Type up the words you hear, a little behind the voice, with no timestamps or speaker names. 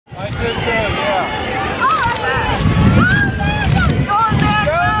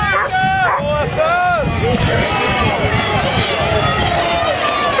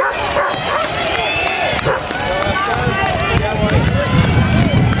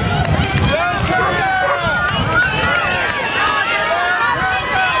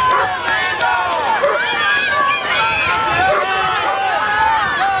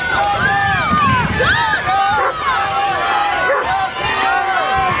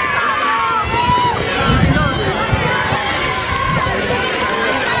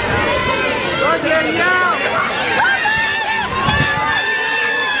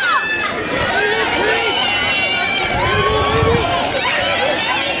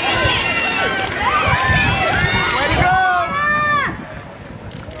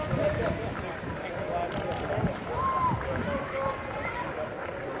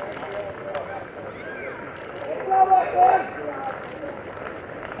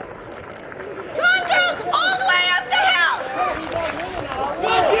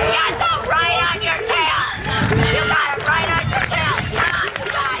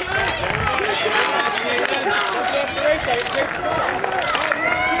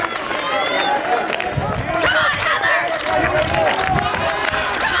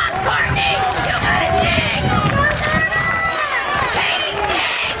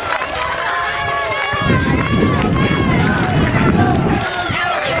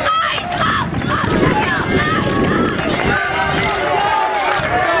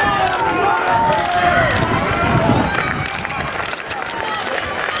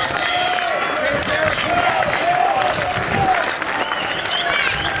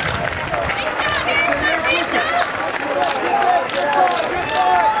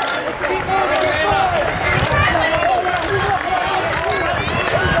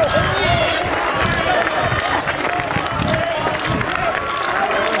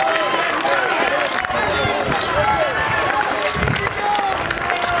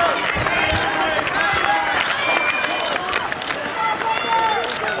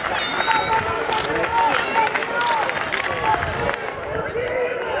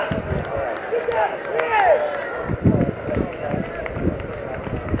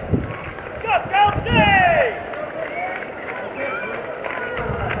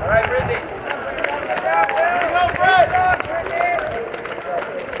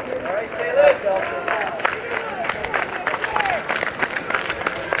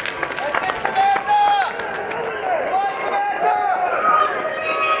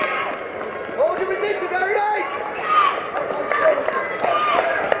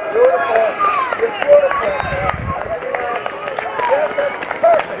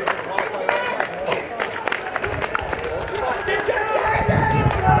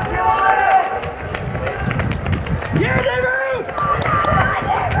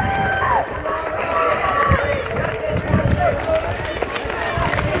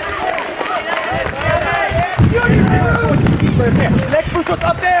Next boost, what's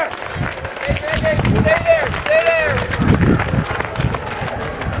up there? Stay there, stay there.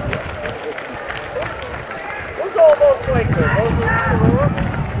 Who's all those breakers?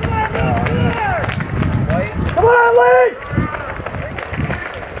 Come on, Lee!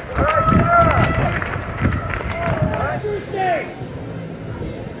 Thursday!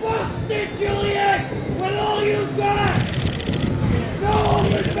 Fuck it, Juliet! With all you got! Go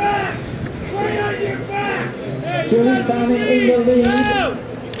on your back! Right on your back! Julie Fanning in the lead.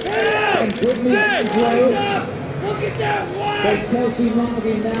 And Whitney as well. Look at that white! There's Kelsey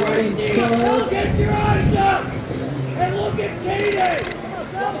Margie now in third. Get your eyes up! And look at Katie!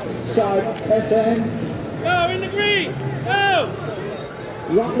 So, FM. Go in the green! Go!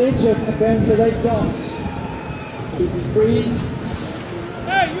 Rutledge of FM, so they've got to the green.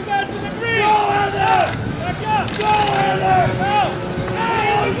 Hey, you guys in the green! Go, Heather! Back up! Go, Heather! Go!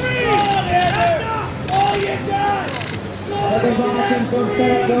 Hey, green! Go, Heather! All you got! Heather Martin from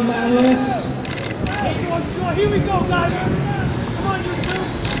Fayetteville Manlius. Hey, here we go, guys! Come on, you two!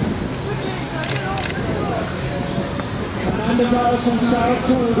 Amanda Morris from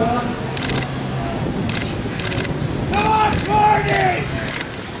Saratoga. Come on, Courtney!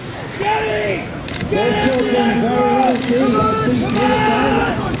 Get it! They're children very well too. I see Come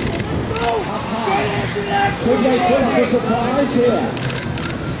on! Get into that! Could they put up a surprise here?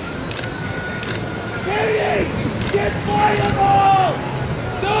 Katie! Get by the ball!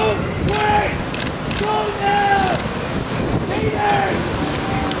 Don't wait! Go now! Katie!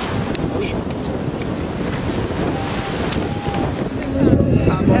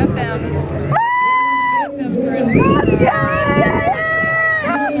 FM. FM's really good.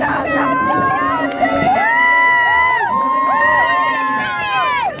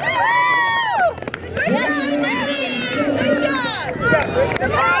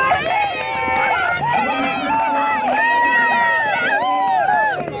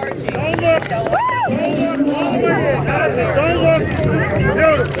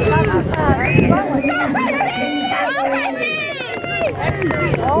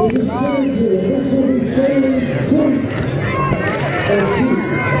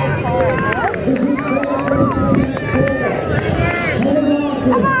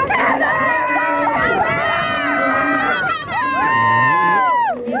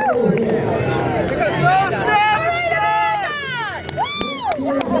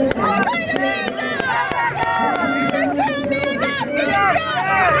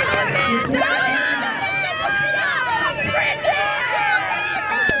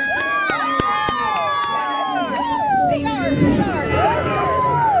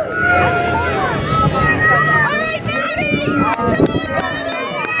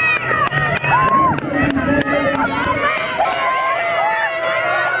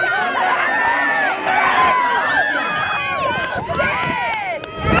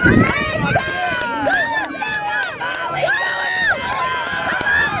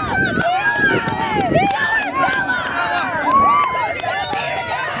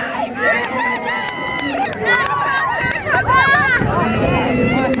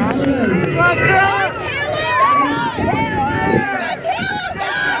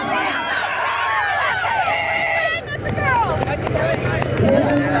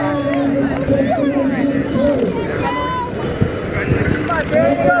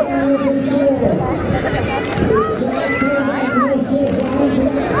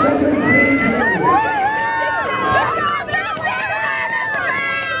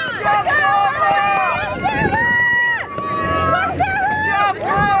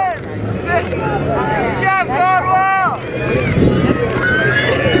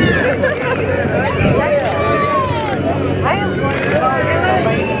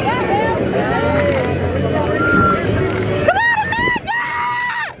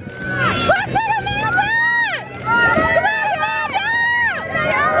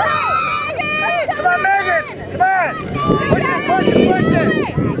 Push it, push it, push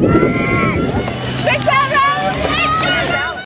it!